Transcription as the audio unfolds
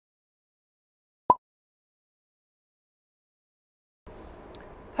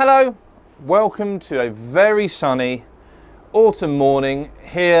Hello, welcome to a very sunny autumn morning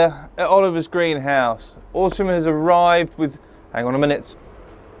here at Oliver's greenhouse. Autumn has arrived with, hang on a minute.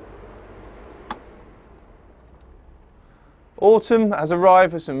 Autumn has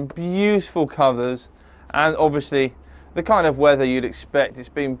arrived with some beautiful colours and obviously the kind of weather you'd expect. It's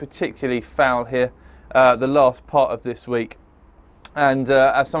been particularly foul here the last part of this week. And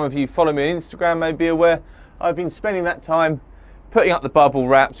as some of you follow me on Instagram may be aware, I've been spending that time putting up the bubble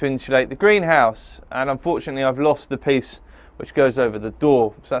wrap to insulate the greenhouse, and unfortunately I've lost the piece which goes over the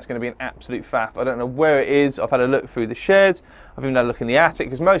door, so that's going to be an absolute faff. I don't know where it is. I've had a look through the sheds, I've even had a look in the attic,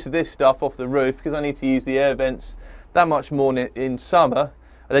 because most of this stuff off the roof, because I need to use the air vents that much more in summer,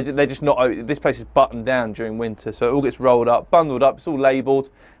 they're just not, this place is buttoned down during winter, so it all gets rolled up, bundled up, it's all labelled,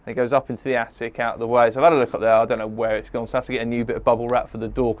 and it goes up into the attic out of the way. So I've had a look up there, I don't know where it's gone, so I have to get a new bit of bubble wrap for the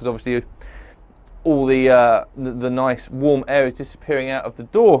door, because obviously all the nice warm air is disappearing out of the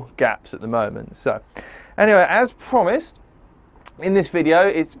door gaps at the moment. So anyway, as promised, in this video,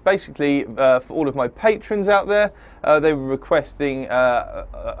 it's basically for all of my patrons out there. They were requesting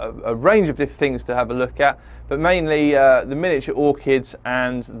a range of different things to have a look at, but mainly the miniature orchids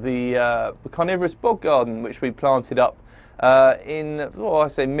and the carnivorous bog garden, which we planted up in, I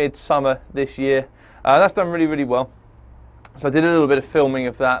say, mid-summer this year. That's done really, really well. So I did a little bit of filming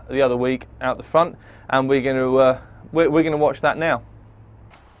of that the other week out the front, and we're going to watch that now.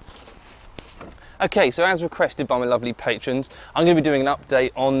 Okay, so as requested by my lovely patrons, I'm going to be doing an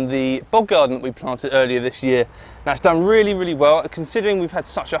update on the bog garden that we planted earlier this year. Now, it's done really, really well, considering we've had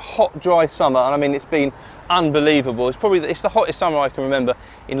such a hot, dry summer, and I mean, it's been unbelievable. It's the hottest summer I can remember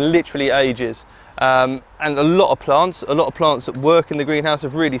in literally ages. And a lot of plants that work in the greenhouse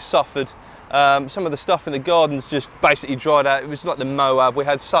have really suffered. Some of the stuff in the gardens just basically dried out. It was like the Moab. We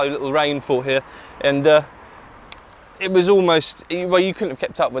had so little rainfall here, and it was almost, well, you couldn't have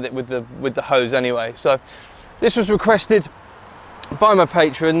kept up with it with the hose anyway. So this was requested by my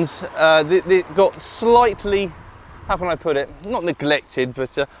patrons. It got slightly, how can I put it, not neglected,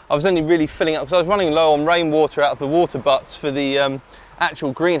 but I was only really filling up because I was running low on rainwater out of the water butts for the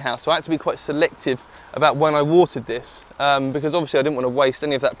actual greenhouse, so I had to be quite selective about when I watered this, because obviously I didn't want to waste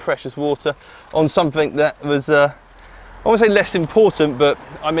any of that precious water on something that was, I won't say less important, but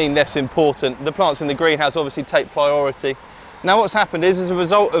I mean less important. The plants in the greenhouse obviously take priority. Now what's happened is, as a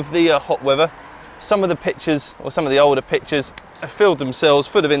result of the hot weather, some of the pitchers, or some of the older pitchers, have filled themselves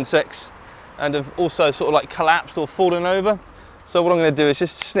full of insects and have also sort of like collapsed or fallen over. So what I'm going to do is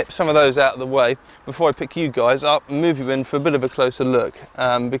just snip some of those out of the way before I pick you guys up and move you in for a bit of a closer look,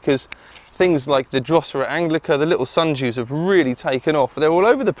 because things like the Drosera anglica, the little sundews, have really taken off. They're all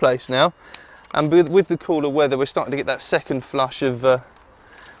over the place now, and with the cooler weather, we're starting to get that second flush of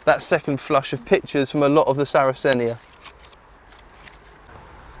pitchers from a lot of the Sarracenia.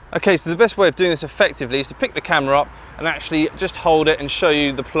 Okay, so the best way of doing this effectively is to pick the camera up and actually just hold it and show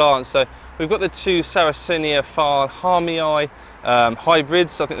you the plants. So we've got the two Sarracenia farnhamii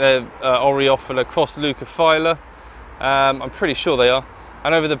hybrids. I think they're Oreophila cross leucophylla. I'm pretty sure they are.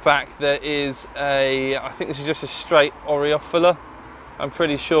 And over the back there is I think this is just a straight Oreophila. I'm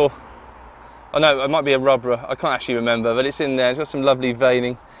pretty sure. Oh no, it might be a rubbra. I can't actually remember, but it's in there. It's got some lovely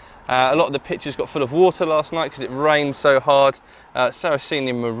veining. A lot of the pitchers got full of water last night because it rained so hard.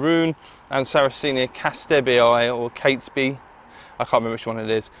 Sarracenia maroon and Sarracenia castebii, or Catesby. I can't remember which one it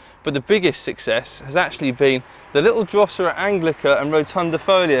is. But the biggest success has actually been the little Drosera anglica and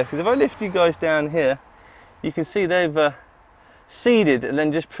rotundifolia, because if I lift you guys down here, you can see they've seeded and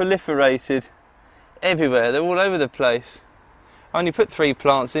then just proliferated everywhere. They're all over the place. I only put 3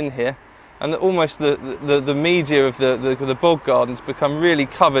 plants in here, and almost the media of the bog gardens become really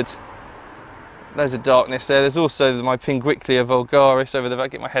covered. There's a darkness there. There's also my Pinguiclia vulgaris over the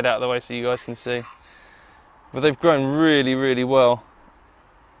back. Get my head out of the way so you guys can see. But they've grown really, really well.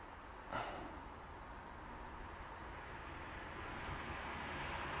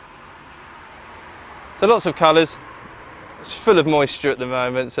 So lots of colours. It's full of moisture at the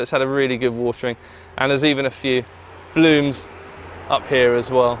moment, so it's had a really good watering. And there's even a few blooms up here as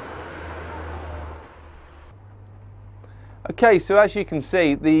well. Okay, so as you can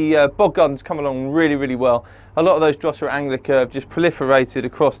see, the bog garden's come along really, really well. A lot of those Drosera anglica have just proliferated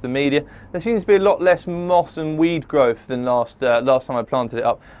across the media. There seems to be a lot less moss and weed growth than last time I planted it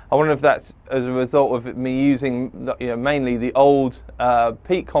up. I wonder if that's as a result of me using mainly the old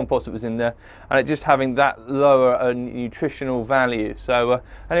peat compost that was in there, and it just having that lower nutritional value. So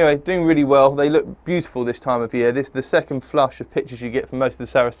anyway, doing really well. They look beautiful this time of year. This is the second flush of pictures you get from most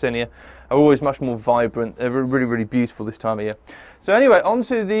of the Sarracenia, are always much more vibrant. They're really, really beautiful this time of year. So anyway, on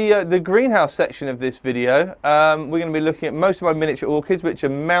to the greenhouse section of this video. We're going to be looking at most of my miniature orchids, which are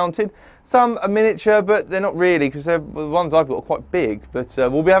mounted. Some are miniature, but they're not really, because the ones I've got are quite big. But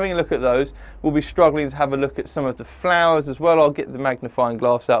we'll be having a look at those. We'll be struggling to have a look at some of the flowers as well. I'll get the magnifying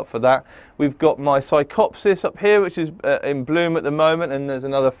glass out for that. We've got my Psychopsis up here, which is in bloom at the moment, and there's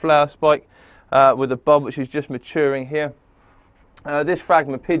another flower spike with a bulb which is just maturing here. This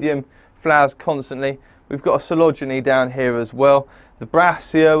Phragmipidium flowers constantly. We've got a Coelogene down here as well. The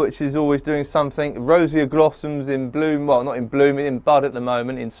Brassia, which is always doing something. Rosia glossums in bloom, well, not in bloom, in bud at the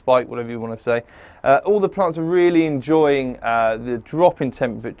moment, in spike, whatever you want to say. All the plants are really enjoying the drop in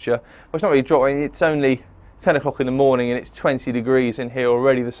temperature. Well, it's not really dropping, it's only 10 o'clock in the morning and it's 20 degrees in here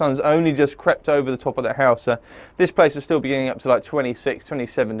already. The sun's only just crept over the top of the house. So this place will still be getting up to like 26,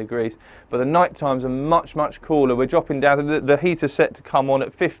 27 degrees. But the night times are much, much cooler. We're dropping down, the heater's set to come on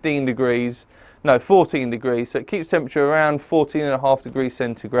at 15 degrees. No, 14 degrees, so it keeps temperature around 14.5 degrees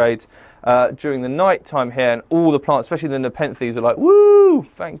centigrade during the night time here, and all the plants, especially the Nepenthes, are like, woo,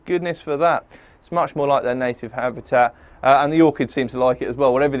 thank goodness for that. It's much more like their native habitat, and the orchids seem to like it as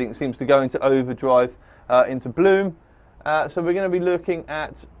well, where everything seems to go into overdrive, into bloom. So we're going to be looking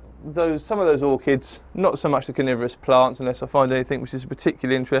at some of those orchids, not so much the carnivorous plants, unless I find anything which is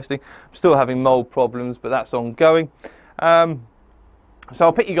particularly interesting. I'm still having mold problems, but that's ongoing. So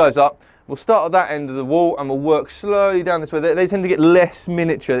I'll pick you guys up. We'll start at that end of the wall and we'll work slowly down this way. They tend to get less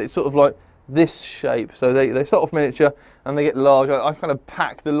miniature. It's sort of like this shape. So they start off miniature and they get larger. I kind of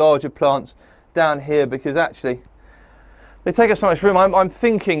pack the larger plants down here because actually they take up so much room. I'm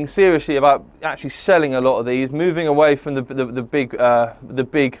thinking seriously about actually selling a lot of these, moving away from the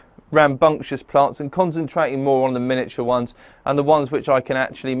big rambunctious plants and concentrating more on the miniature ones and the ones which I can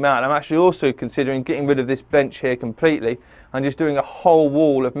actually mount. I'm actually also considering getting rid of this bench here completely and just doing a whole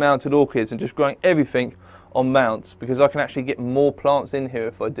wall of mounted orchids and just growing everything on mounts, because I can actually get more plants in here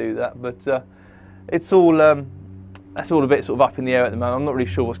if I do that. But it's all that's all a bit sort of up in the air at the moment. I'm not really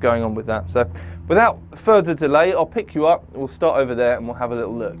sure what's going on with that. So without further delay, I'll pick you up, we'll start over there and we'll have a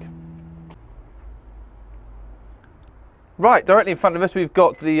little look. Right, directly in front of us we've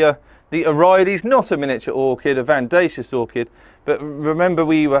got the Orchids, not a miniature orchid, a Vandaceous orchid. But remember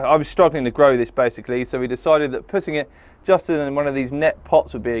I was struggling to grow this basically, so we decided that putting it just in one of these net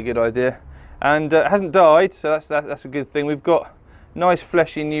pots would be a good idea. And it hasn't died, so that's a good thing. We've got nice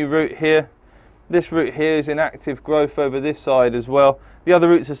fleshy new root here. This root here is in active growth over this side as well. The other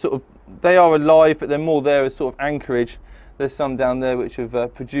roots are sort of, they are alive, but they're more there as sort of anchorage. There's some down there which have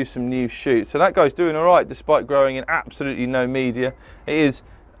produced some new shoots. So that guy's doing all right despite growing in absolutely no media. It is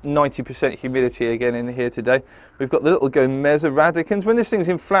 90% humidity again in here today. We've got the little Gomeza radicans. When this thing's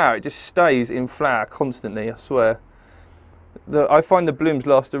in flower, it just stays in flower constantly, I swear. I find the blooms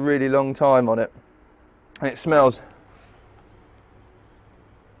last a really long time on it. And it smells,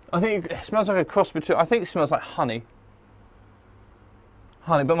 I think it smells like a cross between, I think it smells like honey.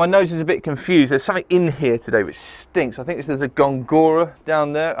 But my nose is a bit confused. There's something in here today which stinks. I think there's a Gongora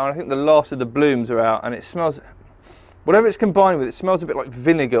down there, and I think the last of the blooms are out, and it smells, whatever it's combined with, it smells a bit like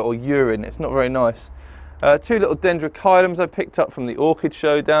vinegar or urine. It's not very nice. Two little Dendrochilums I picked up from the orchid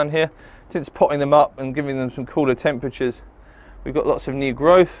show down here. Since potting them up and giving them some cooler temperatures, we've got lots of new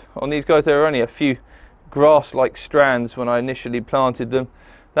growth on these guys. There were only a few grass-like strands when I initially planted them.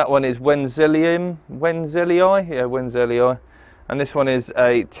 That one is Wenzellii, yeah, Wenzellii. And this one is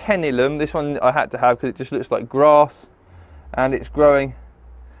a Tenilum. This one I had to have because it just looks like grass, and it's growing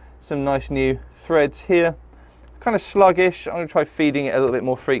some nice new threads here. Kind of sluggish. I'm going to try feeding it a little bit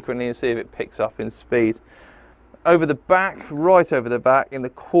more frequently and see if it picks up in speed. Over the back, right over the back in the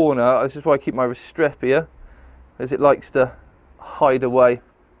corner, this is why I keep my Restrepia, as it likes to hide away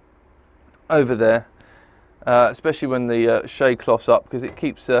over there, especially when the shade cloth's up, because it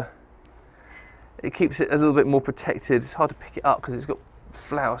keeps it a little bit more protected. It's hard to pick it up because it's got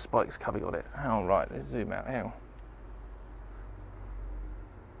flower spikes coming on it. Oh, right, let's zoom out here.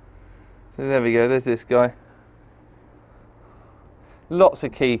 So there we go, there's this guy. Lots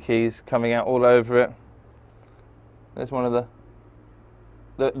of kikis coming out all over it. There's one of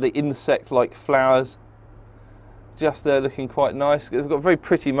the insect-like flowers just there, looking quite nice. It's got very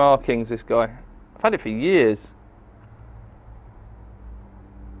pretty markings, this guy. I've had it for years.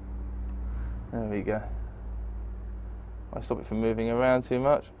 There we go. I stop it from moving around too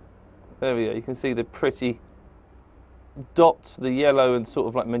much. There we go. You can see the pretty dots, the yellow and sort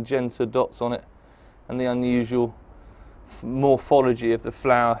of like magenta dots on it, and the unusual morphology of the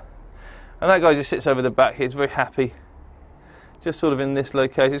flower. And that guy just sits over the back here. He's very happy, just sort of in this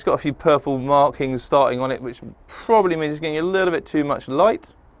location. It's got a few purple markings starting on it, which probably means it's getting a little bit too much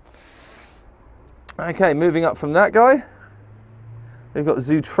light. Okay, moving up from that guy, we've got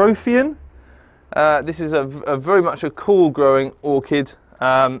Zootrophion. This is a very much a cool growing orchid.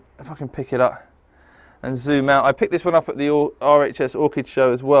 If I can pick it up and zoom out. I picked this one up at the RHS Orchid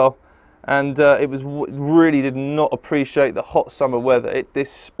Show as well, and it really did not appreciate the hot summer weather. It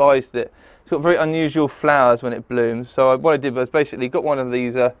despised it. It's got very unusual flowers when it blooms. So what I did was basically got one of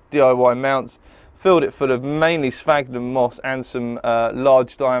these DIY mounts, filled it full of mainly sphagnum moss and some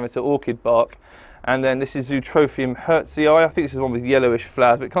large diameter orchid bark. And then this is Zootrophium hertzii. I think this is one with yellowish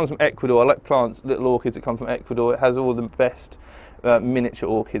flowers, but it comes from Ecuador. I like plants, little orchids that come from Ecuador. It has all the best miniature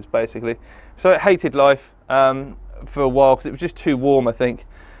orchids, basically. So it hated life for a while because it was just too warm, I think.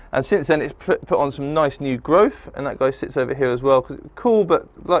 And since then, it's put on some nice new growth, and that guy sits over here as well because it's cool, but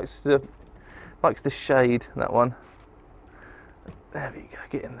likes the shade. That one. There we go.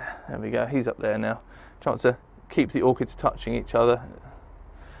 Get in there. There we go. He's up there now, trying to keep the orchids touching each other.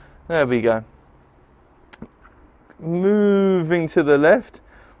 There we go. Moving to the left,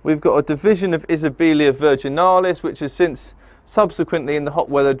 we've got a division of Isabelia virginalis, which has since subsequently in the hot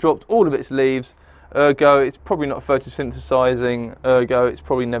weather dropped all of its leaves. Ergo, it's probably not photosynthesizing. Ergo, it's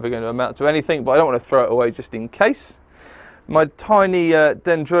probably never going to amount to anything, but I don't want to throw it away just in case. My tiny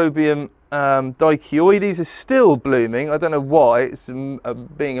Dendrobium dichioides is still blooming. I don't know why. It's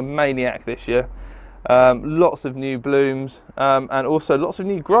being a maniac this year. Lots of new blooms and also lots of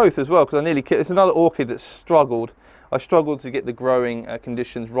new growth as well, because I nearly killed. It's another orchid that struggled. I struggled to get the growing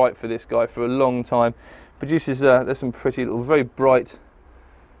conditions right for this guy for a long time. Produces there's some pretty little, very bright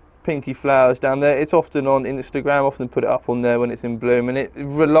pinky flowers down there. It's often on Instagram, often put it up on there when it's in bloom, and it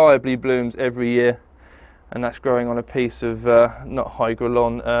reliably blooms every year. And that's growing on a piece of not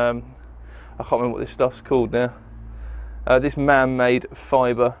hygralon. I can't remember what this stuff's called now. This man-made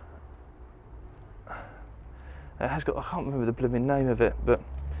fibre. It has got, I can't remember the blooming name of it, but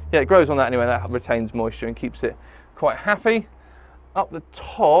yeah, it grows on that anyway. That retains moisture and keeps it quite happy. Up the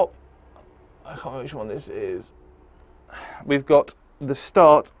top, I can't remember which one this is. We've got the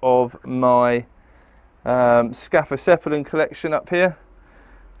start of my Scaphocephalum collection up here.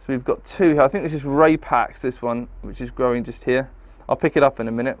 So we've got two here. I think this is Rapax, this one, which is growing just here. I'll pick it up in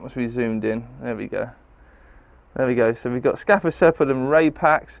a minute once we zoomed in. There we go. There we go. So we've got Scaphocephalum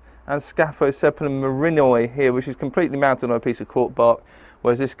Rapax and Scaphocephalum marinoi here, which is completely mounted on a piece of cork bark,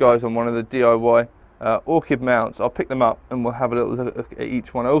 whereas this guy's on one of the DIY orchid mounts. I'll pick them up and we'll have a little look at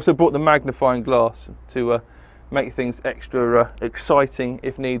each one. I also brought the magnifying glass to make things extra exciting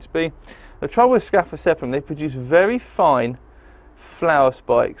if needs be. The trouble with Scaphocephalum, they produce very fine flower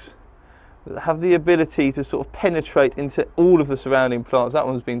spikes that have the ability to sort of penetrate into all of the surrounding plants. That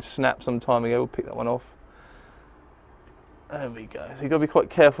one's been snapped some time ago. We'll pick that one off. There we go. So you've got to be quite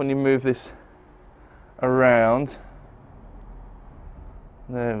careful when you move this around.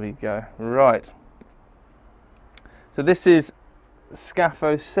 There we go. Right. So this is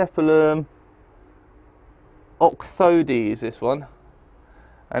Scaphocephalum octhodes, this one.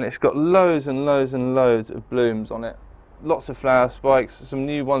 And it's got loads and loads and loads of blooms on it. Lots of flower spikes, some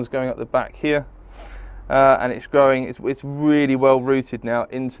new ones going up the back here. And it's growing, it's really well rooted now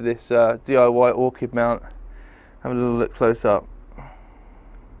into this DIY orchid mount. Have a little look close up.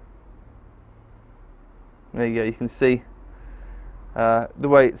 There you go, you can see the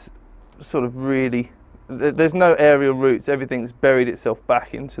way it's sort of really, there's no aerial roots, everything's buried itself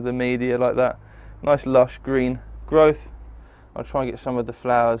back into the media like that. Nice lush green growth. I'll try and get some of the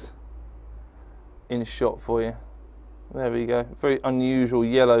flowers in shot for you. There we go, very unusual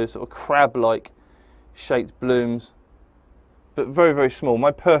yellow, sort of crab-like shaped blooms, but very, very small.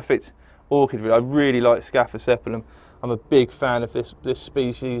 My perfect orchid, really. I really like Scaphocephalum. I'm a big fan of this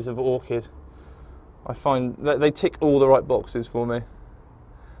species of orchid. I find that they tick all the right boxes for me.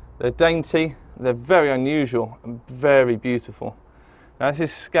 They're dainty, they're very unusual and very beautiful. Now this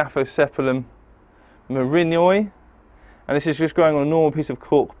is Scaphocephalum marinoi, and this is just growing on a normal piece of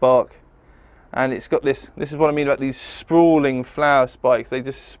cork bark. And it's got this is what I mean about these sprawling flower spikes. They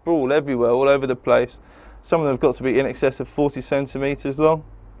just sprawl everywhere, all over the place. Some of them have got to be in excess of 40 centimeters long.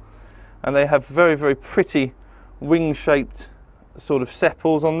 And they have very, very pretty wing-shaped sort of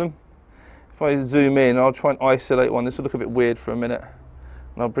sepals on them. If I zoom in, I'll try and isolate one. This will look a bit weird for a minute.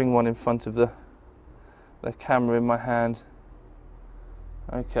 And I'll bring one in front of the camera in my hand.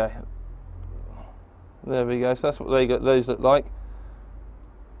 Okay. There we go. So that's what those look like.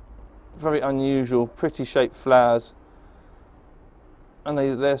 Very unusual, pretty shaped flowers. And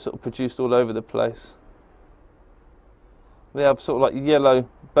they're sort of produced all over the place. They have sort of like yellow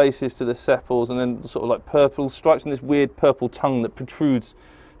bases to the sepals and then sort of like purple stripes and this weird purple tongue that protrudes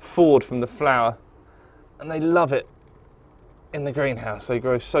forward from the flower. And they love it. in the greenhouse. They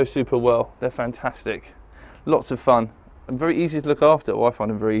grow so super well. They're fantastic. Lots of fun and very easy to look after. Well, I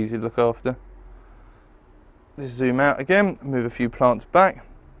find them very easy to look after. Just zoom out again, move a few plants back.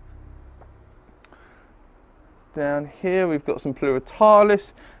 Down here we've got some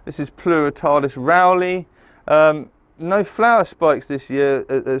Pleuritalis. This is Pleuritalis Rowley. No flower spikes this year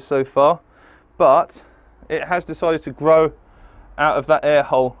so far, but it has decided to grow out of that air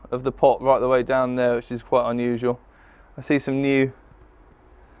hole of the pot right the way down there, which is quite unusual. I see some new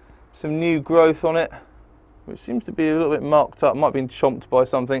growth on it, which seems to be a little bit marked up, might have been chomped by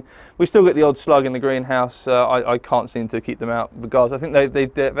something. We still get the odd slug in the greenhouse. I can't seem to keep them out regardless. I think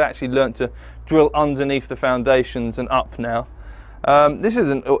they've actually learnt to drill underneath the foundations and up now. This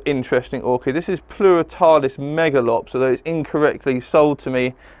is an interesting orchid. This is Pleuritalis megalops, although it's incorrectly sold to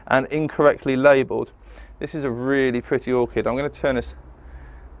me and incorrectly labelled. This is a really pretty orchid. I'm going to turn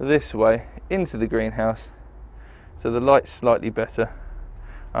this way into the greenhouse so the light's slightly better.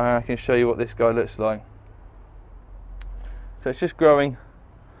 I can show you what this guy looks like. So it's just growing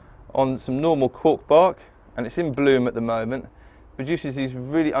on some normal cork bark, and it's in bloom at the moment. Produces these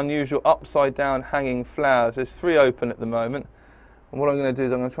really unusual upside down hanging flowers. There's 3 open at the moment. And what I'm going to do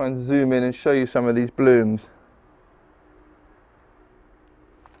is I'm going to try and zoom in and show you some of these blooms.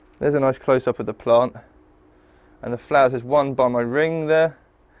 There's a nice close-up of the plant. And the flowers, there's one by my ring there.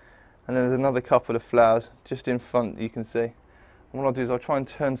 And then there's another couple of flowers just in front you can see. And what I'll do is I'll try and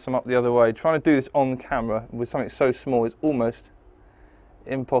turn some up the other way. Trying to do this on camera with something so small is almost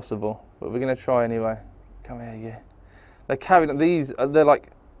impossible. But we're going to try anyway. Come here, yeah. They're carried, they're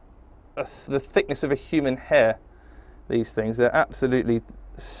like the thickness of a human hair. These things, they're absolutely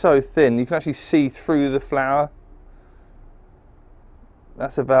so thin you can actually see through the flower.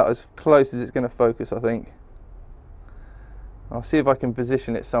 That's about as close as it's going to focus, I think. I'll see if I can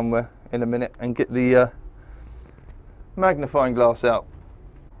position it somewhere in a minute and get the magnifying glass out.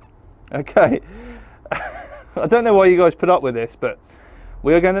 Okay. I don't know why you guys put up with this, but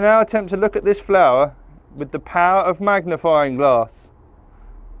we are going to now attempt to look at this flower with the power of magnifying glass.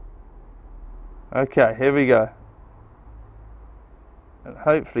 Okay, here we go. And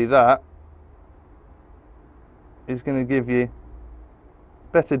hopefully that is going to give you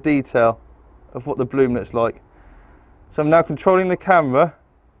better detail of what the bloom looks like. So I'm now controlling the camera,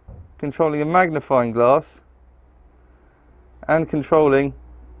 controlling a magnifying glass, and controlling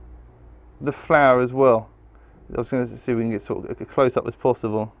the flower as well. I was going to see if we can get sort of as close up as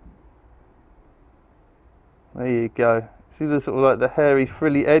possible. There you go. See the sort of like the hairy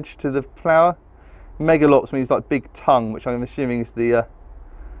frilly edge to the flower? Megalops means like big tongue, which I'm assuming is the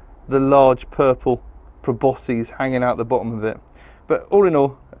large purple proboscis hanging out the bottom of it. But all in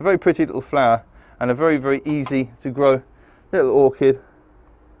all, a very pretty little flower and a very, very easy to grow little orchid.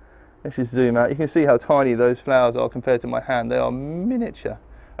 Let's just zoom out. You can see how tiny those flowers are compared to my hand. They are miniature.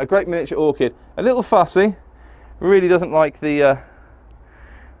 A great miniature orchid. A little fussy. Really doesn't like the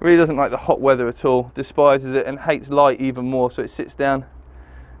hot weather at all. Despises it and hates light even more. So it sits down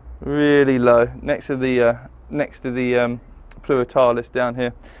really low next to the Pleuritalis down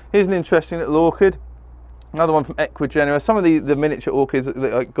here. Here's an interesting little orchid. Another one from Equigenera. Some of the miniature orchids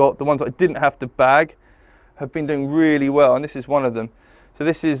that I got, the ones that I didn't have to bag, have been doing really well, and this is one of them. So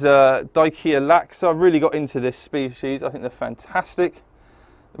this is Dicea laxa. I've really got into this species. I think they're fantastic.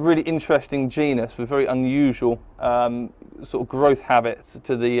 A really interesting genus with very unusual sort of growth habits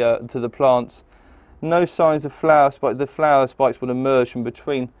to the plants. No signs of flower spikes. The flower spikes will emerge from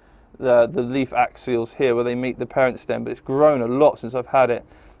between the leaf axials here where they meet the parent stem, but it's grown a lot since I've had it.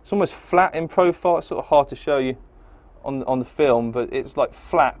 It's almost flat in profile. It's sort of hard to show you on the film, but it's like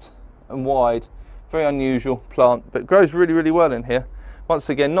flat and wide. Very unusual plant, but grows really, really well in here. Once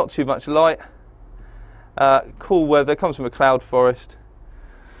again, not too much light. Cool weather, comes from a cloud forest.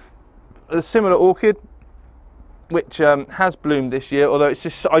 A similar orchid, which has bloomed this year, although it's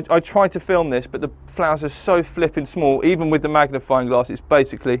just, I tried to film this, but the flowers are so flipping small. Even with the magnifying glass, it's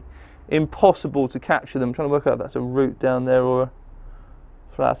basically impossible to capture them. I'm trying to work out if that's a root down there or a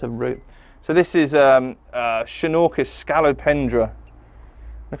flowers of root. So this is Shinorchis scalopendra.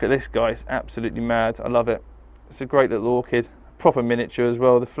 Look at this guy, it's absolutely mad. I love it. It's a great little orchid, proper miniature as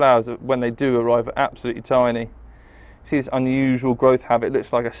well. The flowers, when they do arrive, are absolutely tiny. See this unusual growth habit, it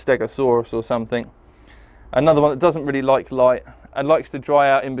looks like a stegosaurus or something. Another one that doesn't really like light and likes to dry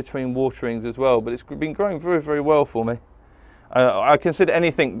out in between waterings as well, but it's been growing very, very well for me. I consider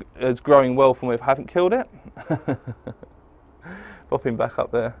anything as growing well for me if I haven't killed it. Popping back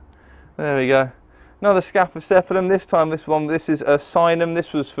up there. There we go. Another Scaphocephalum, this is a Sinum.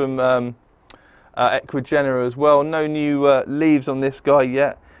 This was from Equigenera as well. No new leaves on this guy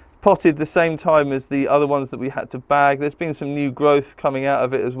yet. potted the same time as the other ones that we had to bag. There's been some new growth coming out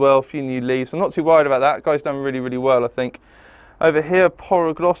of it as well, a few new leaves. I'm not too worried about that. Guy's done really, really well, I think. Over here,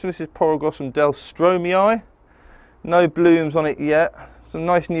 Poroglossum. This is Poroglossum delstromii. No blooms on it yet. Some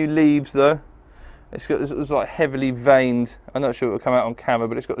nice new leaves though. It's like heavily veined. I'm not sure it will come out on camera,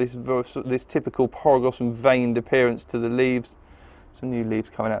 but it's got this typical Poroglossum veined appearance to the leaves. Some new leaves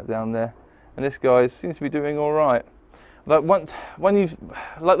coming out down there. And this guy seems to be doing all right. Like when you've,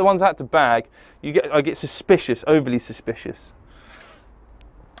 like the ones I had to bag, I get suspicious, overly suspicious.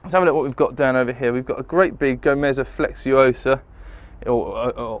 Let's have a look at what we've got down over here. We've got a great big Gomeza flexuosa,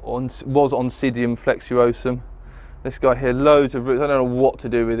 was Oncidium flexuosum. This guy here, loads of roots. I don't know what to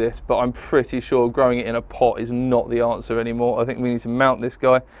do with this, but I'm pretty sure growing it in a pot is not the answer anymore. I think we need to mount this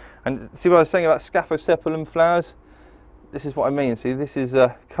guy. And see what I was saying about Scaphosepalum flowers? This is what I mean. See, this is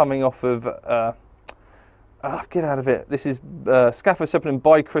coming off of, get out of it. This is Scaphosepalum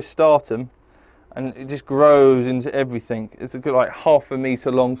bicristatum, and it just grows into everything. It's a good, like, 1/2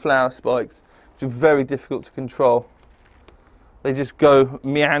 meter long flower spikes, which are very difficult to control. They just go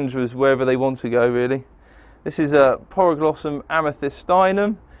meanders wherever they want to go, really. This is a Poroglossum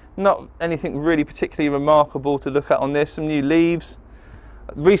amethystinum. Not anything really particularly remarkable to look at on this. Some new leaves.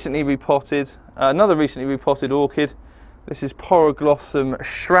 Recently repotted. Another recently repotted orchid. This is Poroglossum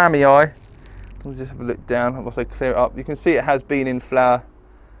schrammii. Let's just have a look down once I clear it up. You can see it has been in flower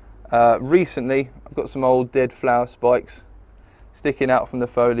recently. I've got some old dead flower spikes sticking out from the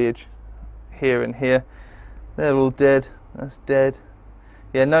foliage here and here. They're all dead. That's dead.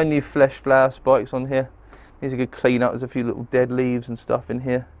 Yeah, no new flesh flower spikes on here. Needs a good clean up. There's a few little dead leaves and stuff in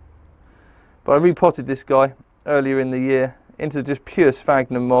here. But I repotted this guy earlier in the year into just pure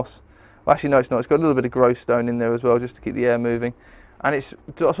sphagnum moss. Well, actually, no, it's not. It's got a little bit of growth stone in there as well, just to keep the air moving. And it's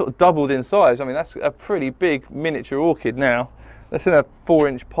sort of doubled in size. I mean, that's a pretty big miniature orchid now. That's in a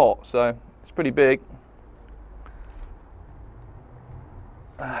 4-inch pot, so it's pretty big.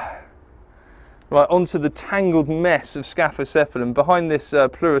 Right, onto the tangled mess of Scaphosepalum. Behind this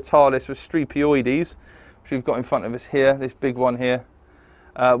Pluritalis restrepoides, which we've got in front of us here, this big one here,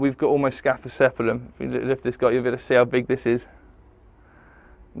 we've got almost Scaphosepalum. If you lift this guy, you'll be able to see how big this is.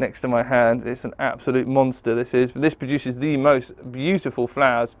 Next to my hand, it's an absolute monster, this is. But this produces the most beautiful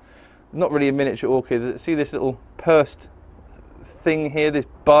flowers. Not really a miniature orchid. See this little pursed thing here, this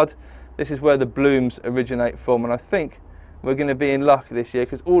bud? This is where the blooms originate from, and I think we're going to be in luck this year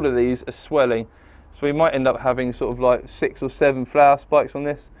because all of these are swelling. So we might end up having sort of like 6 or 7 flower spikes on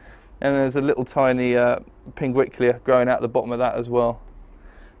this. And there's a little tiny pinguicula growing out the bottom of that as well.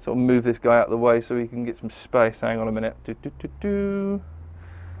 Sort of move this guy out of the way so we can get some space. Hang on a minute.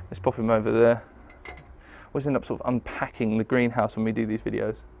 Let's pop him over there. Always end up sort of unpacking the greenhouse when we do these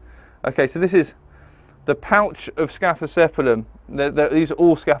videos. Okay, so this is the pouch of Scaphosepalum. These are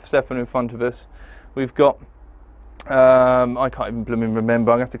all Scaphosepalum in front of us. We've got, I can't even blooming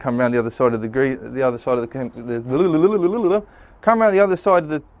remember. I'm going to have to come around the other side of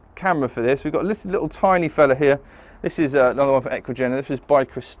the camera for this. We've got a little tiny fella here. This is another one for Equigena. This is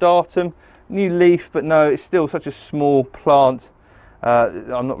bicristatum. New leaf, but no, it's still such a small plant.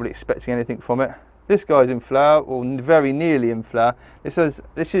 I'm not really expecting anything from it. This guy's in flower, or very nearly in flower. This is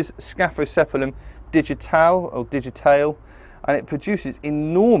Scaphosepalum digitale, or digitale, and it produces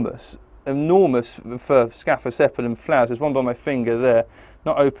enormous for Scaphosepalum flowers. There's one by my finger there,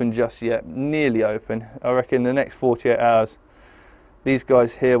 not open just yet, nearly open. I reckon in the next 48 hours, these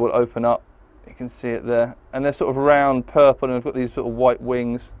guys here will open up. You can see it there, and they're sort of round purple, and I've got these sort of white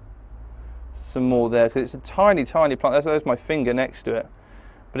wings. Some more there because it's a tiny plant. There's my finger next to it,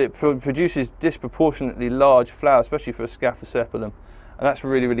 but it produces disproportionately large flowers, especially for a Scaphosepalum, and that's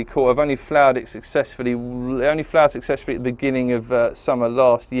really cool. I've only flowered it successfully. It only flowered successfully at the beginning of summer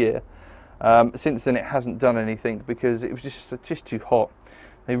last year. Since then, it hasn't done anything because it was just too hot.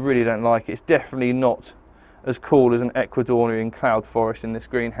 They really don't like it. It's definitely not as cool as an Ecuadorian cloud forest in this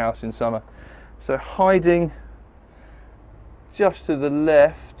greenhouse in summer. So hiding just to the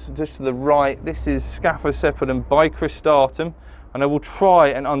left, just to the right, this is Scaphosepalum bicristatum, and I will try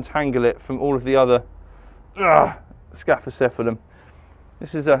and untangle it from all of the other Scaphosepalum.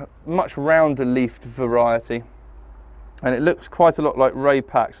 This is a much rounder leafed variety, and it looks quite a lot like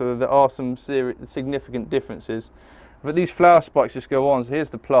Raypax, so there are some significant differences. But these flower spikes just go on. So here's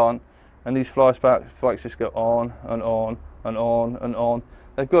the plant, and these flower spikes just go on and on and on and on.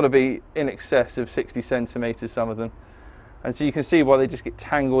 They've got to be in excess of 60 centimetres, some of them. And so you can see why they just get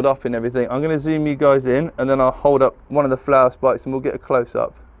tangled up in everything. I'm going to zoom you guys in, and then I'll hold up one of the flower spikes and we'll get a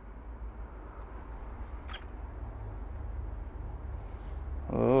close-up.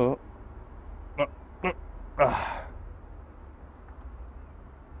 Oh.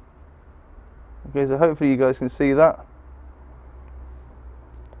 Okay, so hopefully you guys can see that.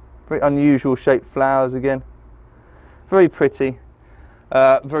 Very unusual shaped flowers again. Very pretty.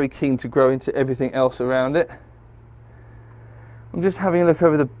 Very keen to grow into everything else around it. I'm just having a look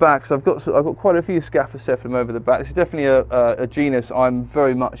over the back. So I've got quite a few Scaphocephalum over the back. This is definitely a genus I'm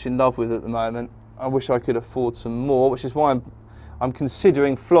very much in love with at the moment. I wish I could afford some more, which is why I'm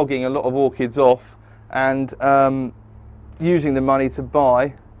considering flogging a lot of orchids off and using the money to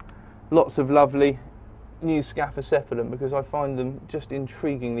buy lots of lovely new Scaphocephalum, because I find them just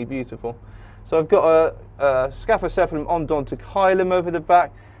intriguingly beautiful. So I've got a Scaphocephalum odontocylum over the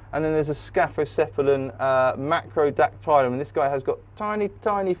back, and then there's a Scaphocephalum macrodactylum, and this guy has got tiny,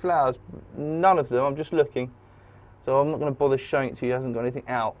 tiny flowers. None of them, I'm just looking, so I'm not going to bother showing it to you, he hasn't got anything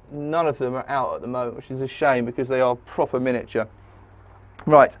out. None of them are out at the moment, which is a shame because they are proper miniature.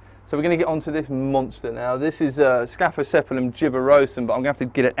 Right, so we're going to get onto this monster now. This is Scaphocephalum gibbosum, but I'm going to have to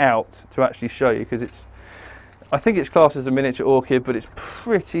get it out to actually show you, because I think it's classed as a miniature orchid, but it's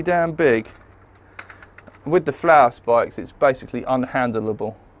pretty damn big. With the flower spikes, it's basically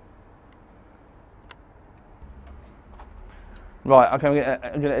unhandleable. Right, okay,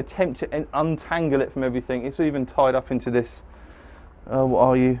 I'm going to attempt to untangle it from everything. It's even tied up into this, what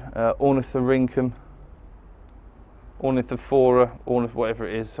are you, ornithorhynchum, ornithophora, whatever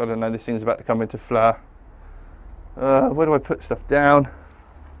it is. I don't know, this thing's about to come into flower. Where do I put stuff down?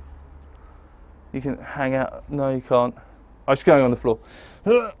 You can hang out, no you can't. I'm just going on the floor.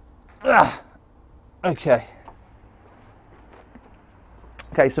 Okay.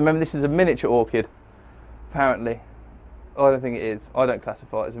 Okay, so remember this is a miniature orchid, apparently. I don't think it is. I don't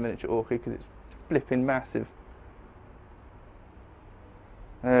classify it as a miniature orchid because it's flipping massive.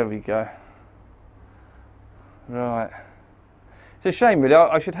 There we go. Right. It's a shame really.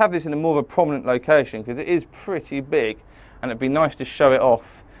 I should have this in a more of a prominent location because it is pretty big and it'd be nice to show it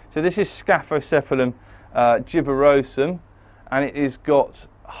off. So this is Scaphocephalum gibbosum, and it has got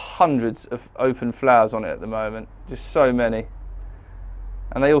hundreds of open flowers on it at the moment, just so many,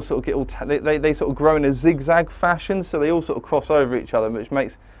 and they all sort of get they sort of grow in a zigzag fashion, so they all sort of cross over each other, which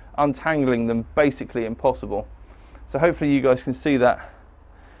makes untangling them basically impossible. So hopefully you guys can see that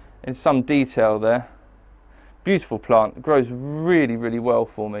in some detail there. Beautiful plant, it grows really, really well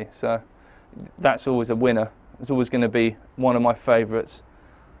for me, so that's always a winner. It's always going to be one of my favourites.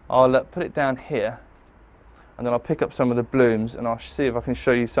 I'll put it down here, and then I'll pick up some of the blooms and I'll see if I can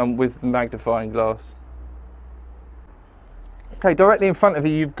show you some with the magnifying glass. Okay, directly in front of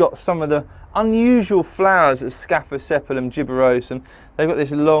you you've got some of the unusual flowers of Scaphocephalum gibbosum. They've got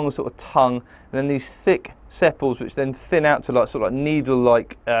this long sort of tongue and then these thick sepals which then thin out to like sort of like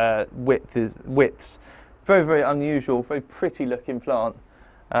needle-like widths. Very, very unusual, very pretty looking plant.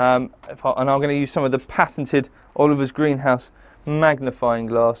 And I'm going to use some of the patented Oliver's Greenhouse magnifying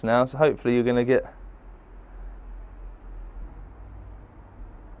glass now, so hopefully you're going to get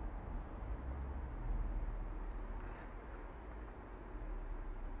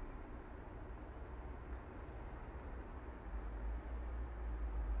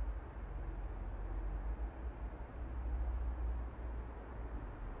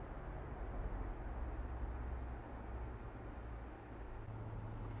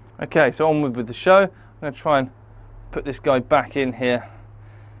okay, so onward with the show. I'm going to try and put this guy back in here.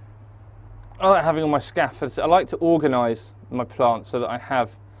 I like having all my scaphocephalums. I like to organise my plants so that I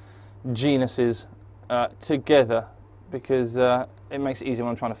have genuses together, because it makes it easier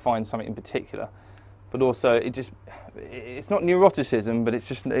when I'm trying to find something in particular. But also, it's not neuroticism, but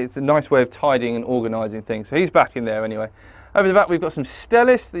it's a nice way of tidying and organising things. So he's back in there anyway. Over the back we've got some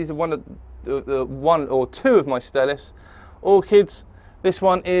Stellis. These are one or two of my Stellis orchids. This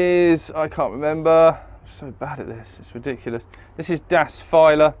one is, I can't remember. I'm so bad at this, it's ridiculous. This is Das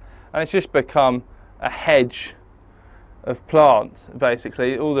Phyla, and it's just become a hedge of plants,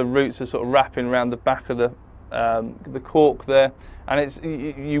 basically. All the roots are sort of wrapping around the back of the cork there, and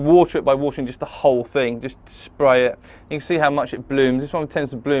you water it by watering just the whole thing, just spray it. You can see how much it blooms. This one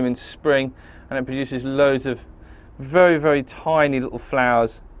tends to bloom in spring, and it produces loads of very, very tiny little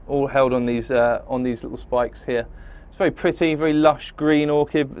flowers, all held on these little spikes here. It's very pretty, very lush green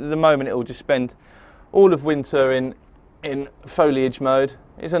orchid. At the moment it will just spend all of winter in foliage mode.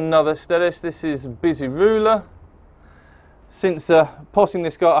 Here's another Stellis. This is Bizirula. Since potting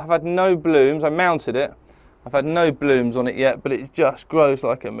this guy, I've had no blooms. I mounted it. I've had no blooms on it yet, but it just grows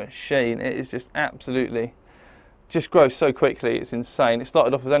like a machine. It is just absolutely, just grows so quickly, it's insane. It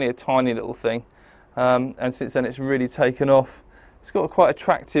started off as only a tiny little thing, and since then it's really taken off. It's got a quite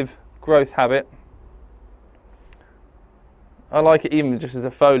attractive growth habit. I like it even just as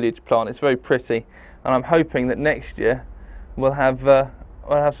a foliage plant. It's very pretty, and I'm hoping that next year we'll have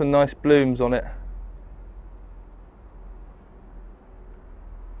some nice blooms on it.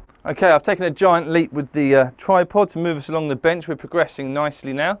 Okay, I've taken a giant leap with the tripod to move us along the bench. We're progressing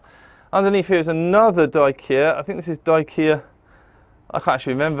nicely now. Underneath here is another Dicea. I think this is Dicea. I can't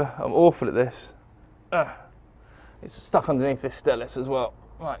actually remember. I'm awful at this. It's stuck underneath this Stelis as well.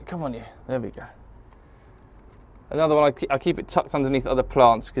 Right, come on you. There we go. Another one, I keep it tucked underneath other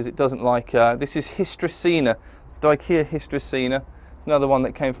plants because it doesn't like, this is Hystracina. It's Dicea Hystracina. It's another one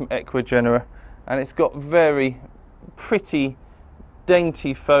that came from Equigenera. And it's got very pretty,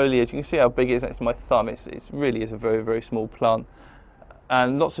 dainty foliage. You can see how big it is next to my thumb. It really is a very, very small plant.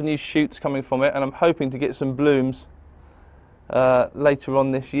 And lots of new shoots coming from it. And I'm hoping to get some blooms later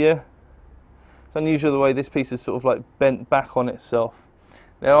on this year. It's unusual the way this piece is sort of like bent back on itself.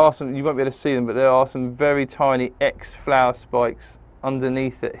 There are some, you won't be able to see them, but there are some very tiny flower spikes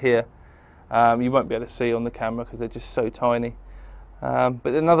underneath it here. You won't be able to see on the camera because they're just so tiny.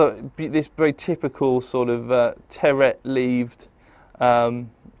 But this very typical sort of terret-leaved,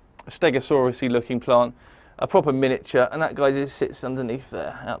 Stegosaurus-y looking plant, a proper miniature, and that guy just sits underneath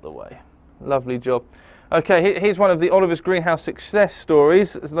there, out the way. Lovely job. Okay, here's one of the Oliver's Greenhouse success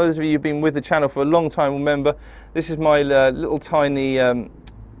stories. As those of you who've been with the channel for a long time will remember, this is my little tiny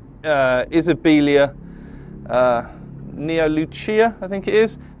Isabelia Neolucia, I think it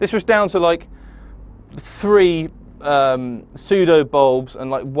is. This was down to like 3 pseudo bulbs and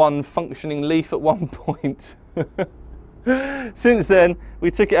like 1 functioning leaf at one point. Since then,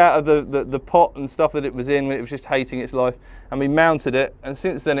 we took it out of the pot and stuff that it was in when it was just hating its life, and we mounted it, and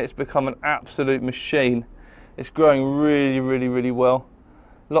since then it's become an absolute machine. It's growing really, really, really well.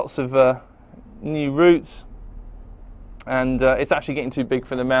 Lots of new roots, and it's actually getting too big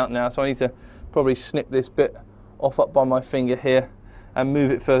for the mount now, so I need to probably snip this bit off up by my finger here and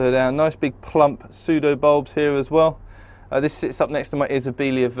move it further down. Nice big plump pseudo bulbs here as well. This sits up next to my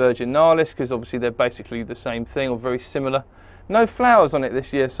Isabelia virginalis because obviously they're basically the same thing or very similar. No flowers on it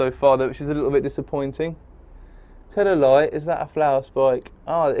this year so far though, which is a little bit disappointing. Tell a lie, is that a flower spike?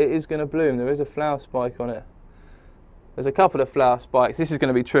 Oh, it is going to bloom. There is a flower spike on it. There's a couple of flower spikes. This is going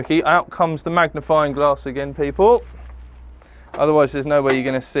to be tricky. Out comes the magnifying glass again, people. Otherwise there's no way you're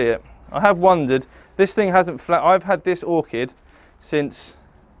going to see it. I have wondered, this thing hasn't I've had this orchid since,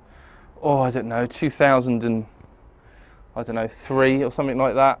 oh, I don't know, 2003 or something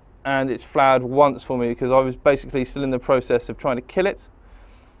like that, and it's flowered once for me because I was basically still in the process of trying to kill it.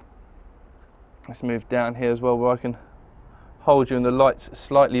 Let's move down here as well where I can hold you in the lights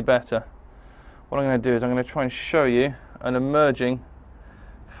slightly better. What I'm going to do is I'm going to try and show you an emerging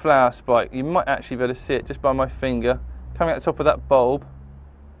flower spike. You might actually be able to see it just by my finger coming at the top of that bulb.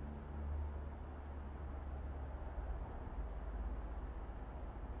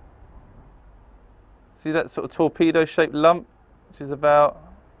 See that sort of torpedo-shaped lump, which is about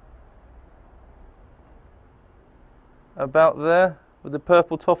there with the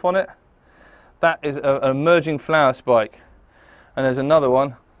purple top on it? That is an emerging flower spike. And there's another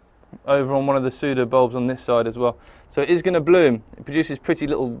one over on one of the pseudo bulbs on this side as well. So it is going to bloom. It produces pretty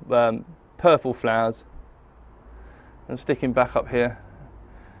little purple flowers. And sticking back up here,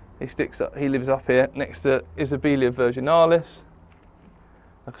 he lives up here next to Isabelia virginalis.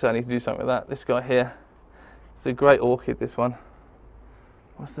 Like I said, I need to do something with that. This guy here. It's a great orchid, this one.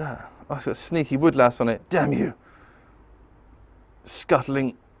 What's that? Oh, it's got a sneaky woodlouse on it. Damn you!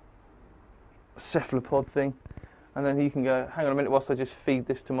 Scuttling cephalopod thing. And then you can go, hang on a minute whilst I just feed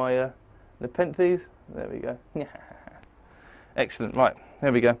this to my Nepenthes. There we go. Excellent, right,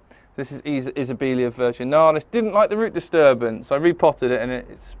 there we go. This is Isabelia virginalis. Didn't like the root disturbance. I repotted it and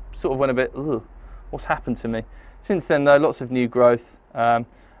it sort of went a bit, ugh, what's happened to me? Since then though, lots of new growth.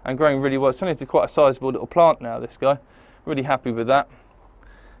 And growing really well. It's turning into quite a sizable little plant now, this guy. Really happy with that.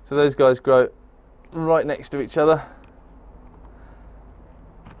 So those guys grow right next to each other.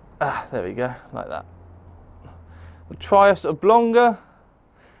 There we go, like that. Trias oblonga.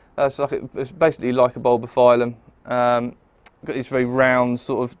 It's basically like a bulbophyllum. Got these very round,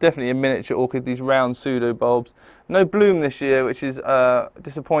 sort of, definitely a miniature orchid, these round pseudo bulbs. No bloom this year, which is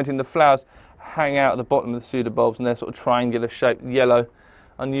disappointing. The flowers hang out at the bottom of the pseudo bulbs and they're sort of triangular shaped, yellow.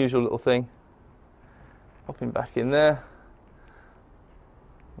 Unusual little thing. Popping back in there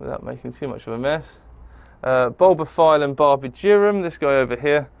without making too much of a mess. Bulbophyllum barbigerum, this guy over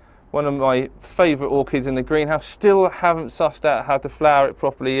here, one of my favourite orchids in the greenhouse. Still haven't sussed out how to flower it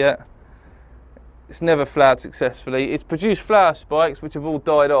properly yet. It's never flowered successfully. It's produced flower spikes which have all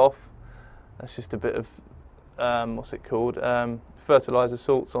died off. That's just a bit of what's it called? Fertiliser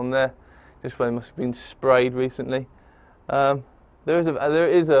salts on there. Just where they must have been sprayed recently. There is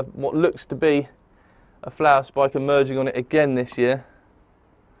a what looks to be a flower spike emerging on it again this year.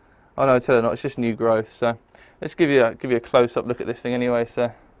 Oh no, tell her not, it's just new growth. So let's give you a close-up look at this thing anyway.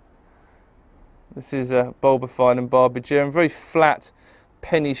 So This is a bulbified and barbigerum, very flat,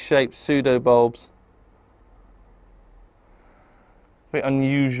 penny-shaped pseudo-bulbs. Very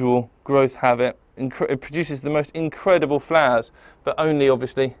unusual growth habit. It produces the most incredible flowers, but only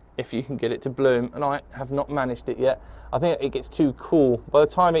obviously if you can get it to bloom, and I have not managed it yet. I think it gets too cool. By the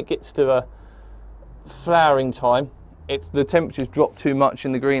time it gets to a flowering time, the temperatures drop too much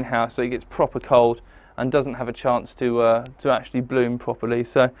in the greenhouse, so it gets proper cold and doesn't have a chance to actually bloom properly.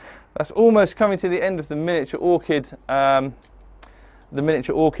 So that's almost coming to the end of the miniature orchids,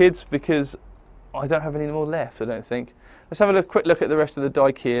 because I don't have any more left, I don't think. Let's have a quick look at the rest of the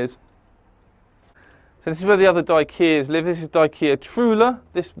Dicheas. So this is where the other Dicheas live. This is Dichea trula,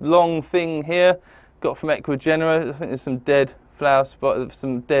 this long thing here, got from Equigenera. I think there's some dead flower spots,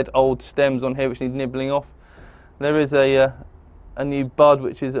 some dead old stems on here which need nibbling off. There is a new bud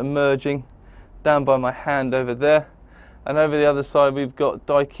which is emerging down by my hand over there. And over the other side we've got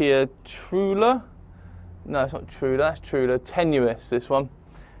Dichea trula. No, it's not trula, that's trula, tenuis, this one.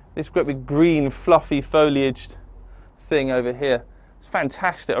 This great big green fluffy foliaged thing over here. It's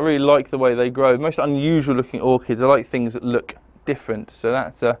fantastic. I really like the way they grow. Most unusual looking orchids. I like things that look different. So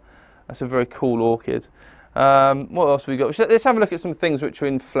that's a very cool orchid. What else have we got? Let's have a look at some things which are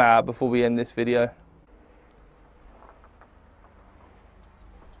in flower before we end this video.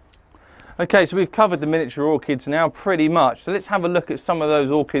 Okay, so we've covered the miniature orchids now pretty much. So let's have a look at some of those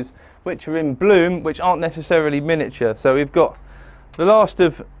orchids which are in bloom, which aren't necessarily miniature. So we've got the last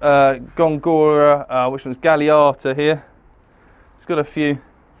of Gongora, which was Galliata here. It's got a few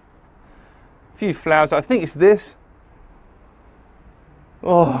flowers. I think it's this.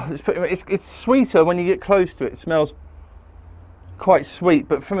 Oh, it's sweeter when you get close to it. It smells quite sweet,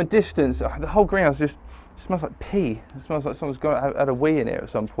 but from a distance, the whole greenhouse just smells like pee. It smells like someone's had a wee in it at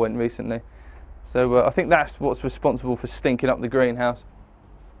some point recently. So I think that's what's responsible for stinking up the greenhouse.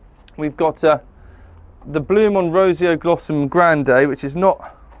 We've got the bloom on Rosioglossum grande, which is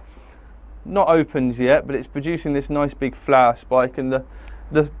not opened yet, but it's producing this nice big flower spike, and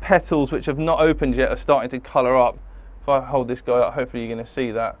the petals which have not opened yet are starting to colour up. If I hold this guy up, hopefully you're going to see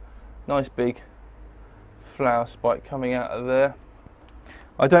that. Nice big flower spike coming out of there.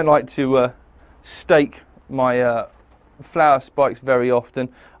 I don't like to stake my flower spikes very often.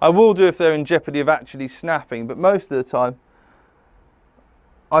 I will do if they're in jeopardy of actually snapping, but most of the time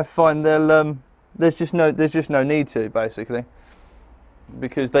I find there's just no need to, basically,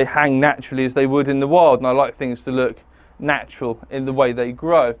 because they hang naturally as they would in the wild, and I like things to look natural in the way they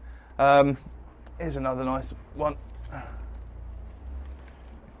grow. Here's another nice one.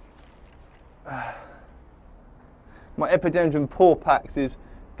 My Epidendrum Porpax is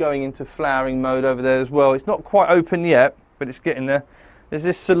going into flowering mode over there as well. It's not quite open yet, but it's getting there. There's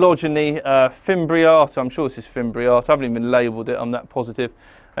this Coelogene Fimbriata. I'm sure this is Fimbriata. I haven't even labelled it, I'm that positive.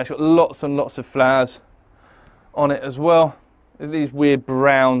 And it's got lots and lots of flowers on it as well. These weird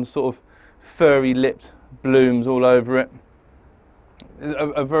brown sort of furry lipped blooms all over it. It's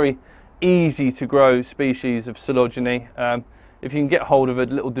a very easy to grow species of Coelogene. If you can get hold of a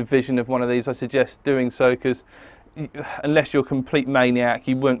little division of one of these, I suggest doing so, because unless you're a complete maniac,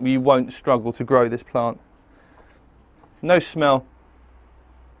 you won't struggle to grow this plant. No smell.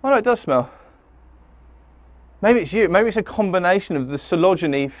 Oh no, it does smell. Maybe it's you. Maybe it's a combination of the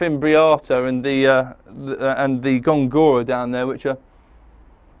Coelogene Fimbriata and the Gongora down there, which are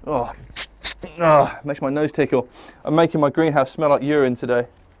makes my nose tickle. I'm making my greenhouse smell like urine today.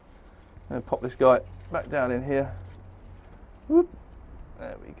 I'm going to pop this guy back down in here. Whoop.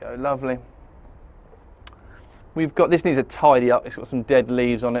 There we go, lovely. We've got, this needs a tidy up. It's got some dead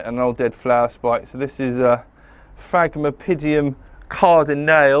leaves on it and an old dead flower spike. So this is Phragmipidium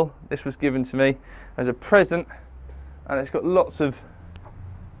cardinale. This was given to me as a present, and it's got lots of,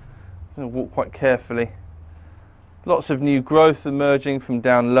 I'm going to walk quite carefully, lots of new growth emerging from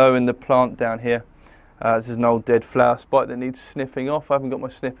down low in the plant down here. This is an old dead flower spike that needs sniffing off. I haven't got my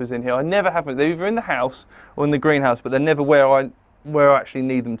snippers in here. I never have them. They're either in the house or in the greenhouse, but they're never where I actually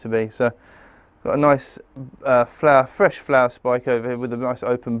need them to be. So got a nice fresh flower spike over here with a nice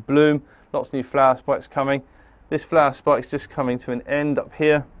open bloom. Lots of new flower spikes coming. This flower spike's just coming to an end up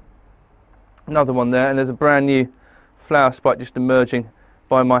here. Another one there, and there's a brand new flower spike just emerging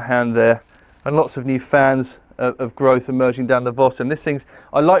by my hand there. And lots of new fans of growth emerging down the bottom. This thing's,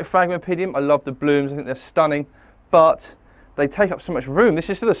 I like Phragmipidium, I love the blooms, I think they're stunning, but they take up so much room. This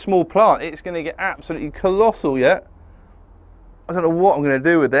is still a small plant. It's going to get absolutely colossal yet. I don't know what I'm going to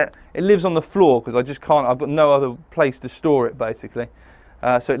do with it. It lives on the floor because I just can't, I've got no other place to store it, basically.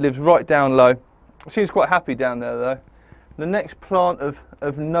 So it lives right down low. It seems quite happy down there though. The next plant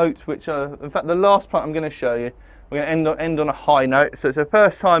of note, which in fact the last plant I'm going to show you, we're going to end on a high note. So it's a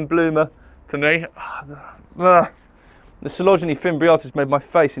first time bloomer for me. The Coelogene fimbriatus made my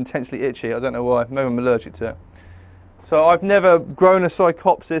face intensely itchy. I don't know why. Maybe I'm allergic to it. So I've never grown a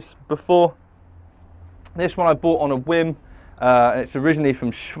Psychopsis before. This one I bought on a whim. It's originally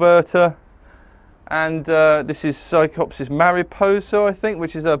from Schwerter. And this is Psychopsis mariposa, I think,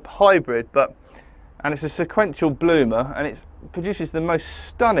 which is a hybrid, and it's a sequential bloomer, and it produces the most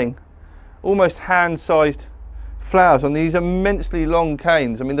stunning, almost hand-sized flowers on these immensely long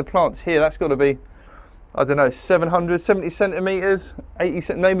canes. I mean, the plant's here, that's got to be, I don't know, 770 centimetres,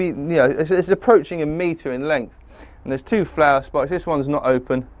 80 maybe, you know, it's approaching a metre in length. And there's 2 flower spikes. This one's not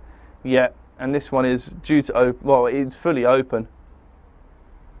open yet, and this one is due to open, well, it's fully open.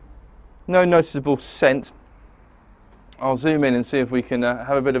 No noticeable scent. I'll zoom in and see if we can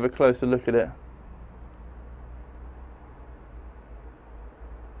have a bit of a closer look at it.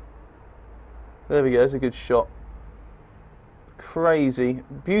 There we go, there's a good shot. Crazy,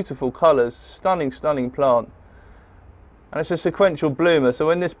 beautiful colours, stunning, stunning plant. And it's a sequential bloomer, so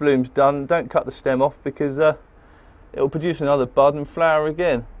when this bloom's done, don't cut the stem off, because it'll produce another bud and flower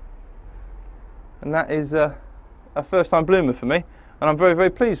again. And that is a first time bloomer for me. And I'm very, very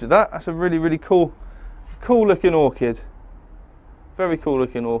pleased with that. That's a really, really cool looking orchid. Very cool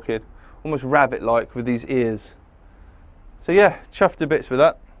looking orchid. Almost rabbit-like with these ears. So yeah, chuffed to bits with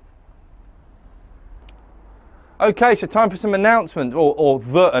that. Okay, so time for some announcement, or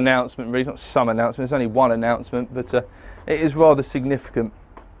the announcement really, not some announcement, there's only one announcement, but it is rather significant.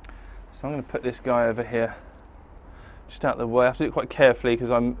 So I'm going to put this guy over here, just out of the way. I have to do it quite carefully because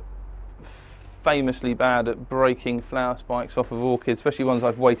I'm famously bad at breaking flower spikes off of orchids, especially ones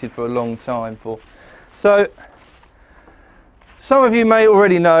I've waited for a long time for. So some of you may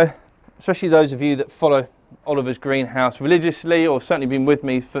already know, especially those of you that follow Oliver's Greenhouse religiously, or certainly been with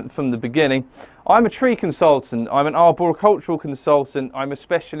me from the beginning, I'm a tree consultant. I'm an arboricultural consultant. I'm a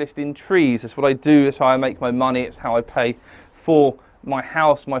specialist in trees. That's what I do. That's how I make my money. It's how I pay for my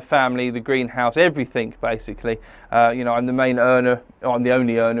house, my family, the greenhouse, everything basically. You know, I'm the main earner, I'm the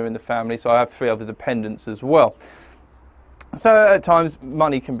only earner in the family, so I have 3 other dependents as well. So at times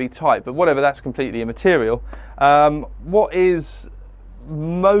money can be tight, but whatever, that's completely immaterial. What is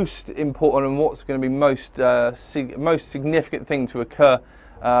most important and what's going to be most significant thing to occur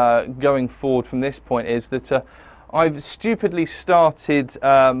going forward from this point is that I've stupidly started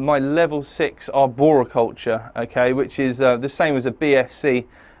my level 6 arboriculture, okay, which is the same as a BSc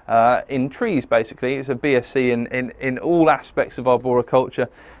in trees basically. It's a BSc in all aspects of arboriculture.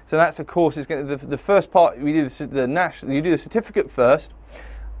 So that's, of course, is going to, the first part, we do you do the certificate first,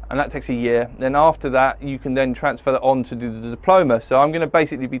 and that takes a year. Then after that, you can then transfer that on to do the diploma. So I'm going to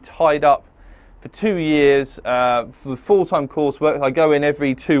basically be tied up for 2 years for full-time coursework. I go in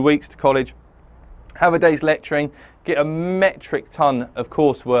every 2 weeks to college, have a day's lecturing, get a metric ton of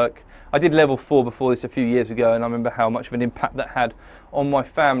coursework. I did level 4 before this a few years ago, and I remember how much of an impact that had on my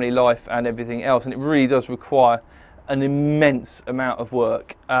family life and everything else, and it really does require an immense amount of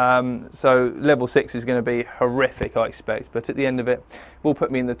work. So level 6 is going to be horrific, I expect, but at the end of it will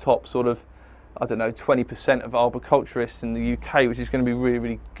put me in the top sort of, I don't know, 20% of arboriculturists in the UK, which is going to be really,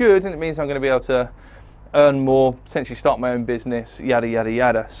 really good, and it means I'm going to be able to earn more, potentially start my own business, yada, yada,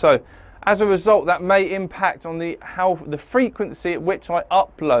 yada. So as a result, that may impact on the frequency at which I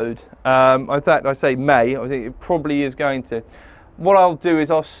upload. In fact, I say may, I think it probably is going to. What I'll do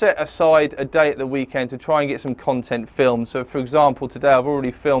is I'll set aside a day at the weekend to try and get some content filmed. So for example, today I've already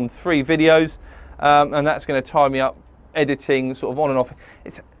filmed 3 videos, and that's going to tie me up editing sort of on and off.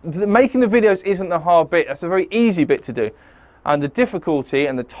 Making the videos isn't the hard bit, that's a very easy bit to do. And the difficulty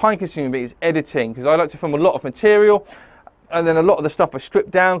and the time consuming bit is editing, because I like to film a lot of material, and then a lot of the stuff I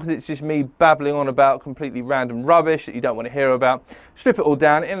strip down because it's just me babbling on about completely random rubbish that you don't want to hear about. Strip it all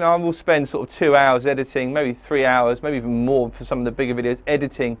down, and I will spend sort of 2 hours editing, maybe 3 hours, maybe even more for some of the bigger videos,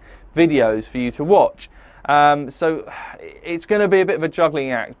 editing videos for you to watch. So it's going to be a bit of a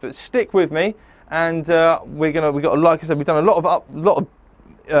juggling act, but stick with me, and we've got, like I said, we've done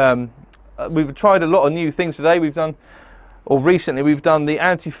we've tried a lot of new things today. Recently we've done the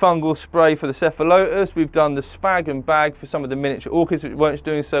antifungal spray for the cephalotus, we've done the spag and bag for some of the miniature orchids which weren't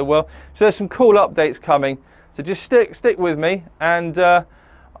doing so well. So there's some cool updates coming, so just stick with me, and I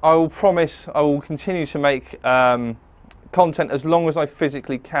will promise I will continue to make content as long as I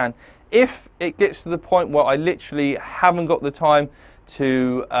physically can. If it gets to the point where I literally haven't got the time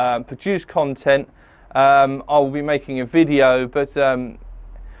to produce content, I will be making a video, but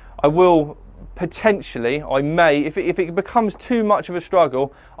I will potentially, I may, if it becomes too much of a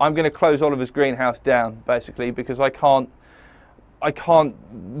struggle, I'm going to close Oliver's Greenhouse down, basically, because I can't,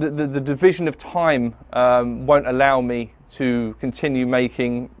 the division of time won't allow me to continue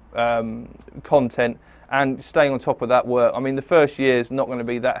making content and staying on top of that work. I mean, the first year is not going to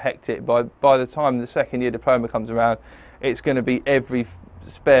be that hectic. By the time the second year diploma comes around, it's going to be every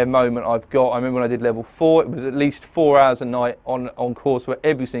spare moment I've got. I remember when I did level 4, it was at least 4 hours a night on coursework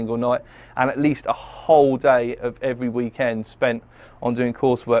every single night, and at least a whole day of every weekend spent on doing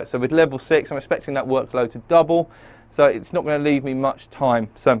coursework. So with level 6, I'm expecting that workload to double, so it's not going to leave me much time.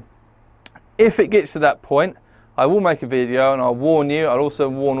 So if it gets to that point, I will make a video and I'll warn you. I'll also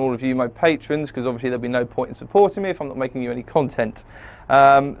warn all of you, my patrons, because obviously there'll be no point in supporting me if I'm not making you any content.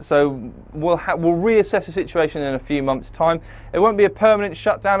 So we'll reassess the situation in a few months' time. It won't be a permanent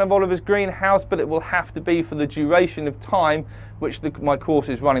shutdown of Oliver's Greenhouse, but it will have to be for the duration of time which my course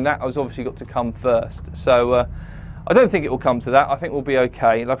is running. That has obviously got to come first. So I don't think it will come to that. I think we'll be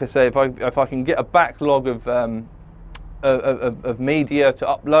okay. Like I say, if I can get a backlog of media to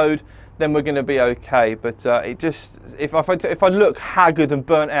upload, then we're going to be okay. But it just, if I look haggard and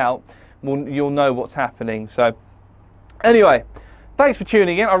burnt out, you'll know what's happening. So anyway, thanks for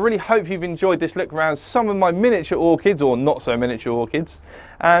tuning in. I really hope you've enjoyed this look around some of my miniature orchids, or not so miniature orchids.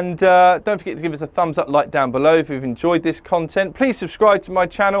 And don't forget to give us a thumbs up, like down below if you've enjoyed this content. Please subscribe to my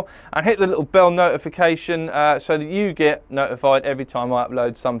channel and hit the little bell notification so that you get notified every time I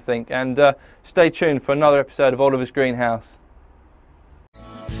upload something. And stay tuned for another episode of Oliver's Greenhouse.